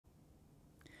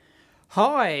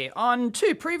Hi, on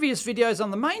two previous videos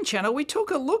on the main channel, we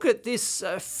took a look at this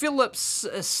Philips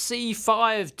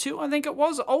C5 II, I think it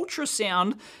was,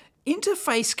 ultrasound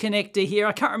interface connector here.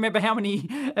 I can't remember how many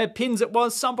pins it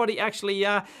was. Somebody actually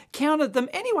counted them.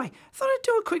 Anyway, I thought I'd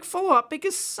do a quick follow-up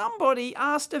because somebody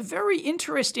asked a very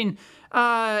interesting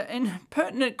and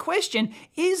pertinent question.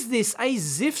 Is this a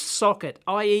ZIF socket,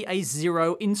 i.e. a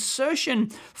zero insertion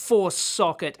force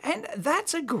socket? And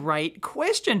that's a great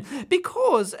question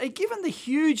because given the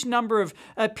huge number of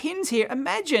pins here,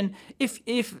 imagine if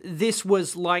this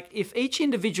was like, if each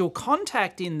individual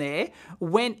contact in there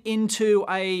went into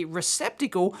a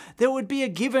receptacle, there would be a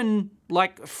given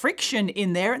like friction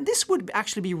in there, and this would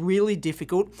actually be really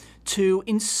difficult to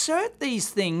insert these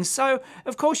things. So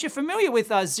of course you're familiar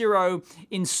with zero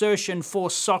insertion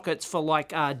force sockets for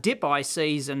like dip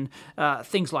ICs and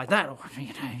things like that. Or,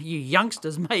 you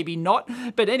youngsters maybe not,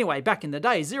 but anyway, back in the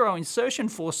day, zero insertion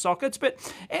force sockets. But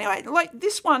anyway, like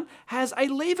this one has a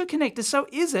lever connector. So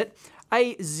is it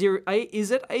a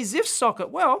ZIF socket?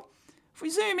 Well, if we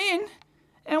zoom in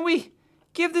and we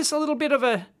give this a little bit of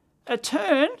a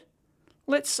turn,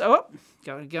 let's go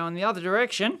in the other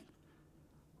direction.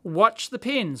 Watch the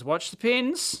pins. Watch the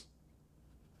pins.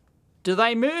 Do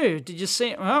they move? Did you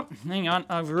see? Oh, hang on.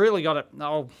 I've really got it.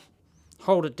 I'll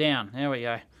hold it down. There we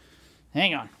go.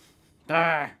 Hang on.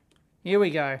 Here we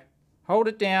go. Hold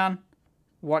it down.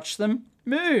 Watch them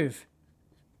move.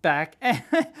 Back.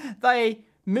 They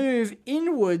move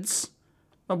inwards.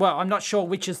 Well, I'm not sure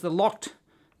which is the locked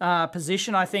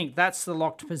position. I think that's the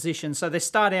locked position. So they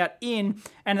start out in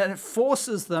and then it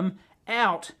forces them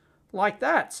out like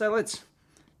that. So let's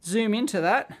zoom into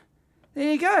that.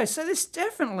 There you go. So this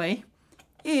definitely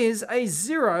is a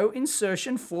zero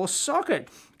insertion force socket.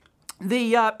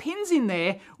 The pins in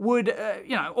there would,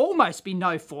 almost be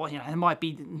no force. There might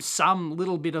be some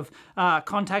little bit of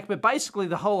contact, but basically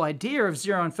the whole idea of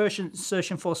zero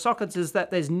insertion force sockets is that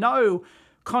there's no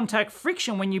contact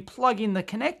friction when you plug in the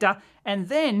connector, and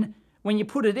then when you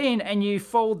put it in and you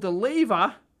fold the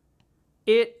lever,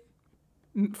 it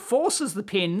forces the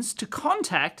pins to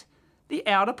contact the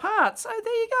outer part. So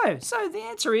there you go. So the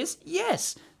answer is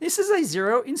yes, this is a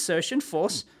zero insertion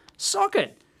force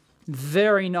socket.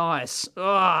 Very nice.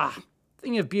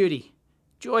 Thing of beauty.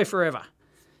 Joy forever.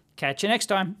 Catch you next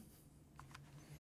time.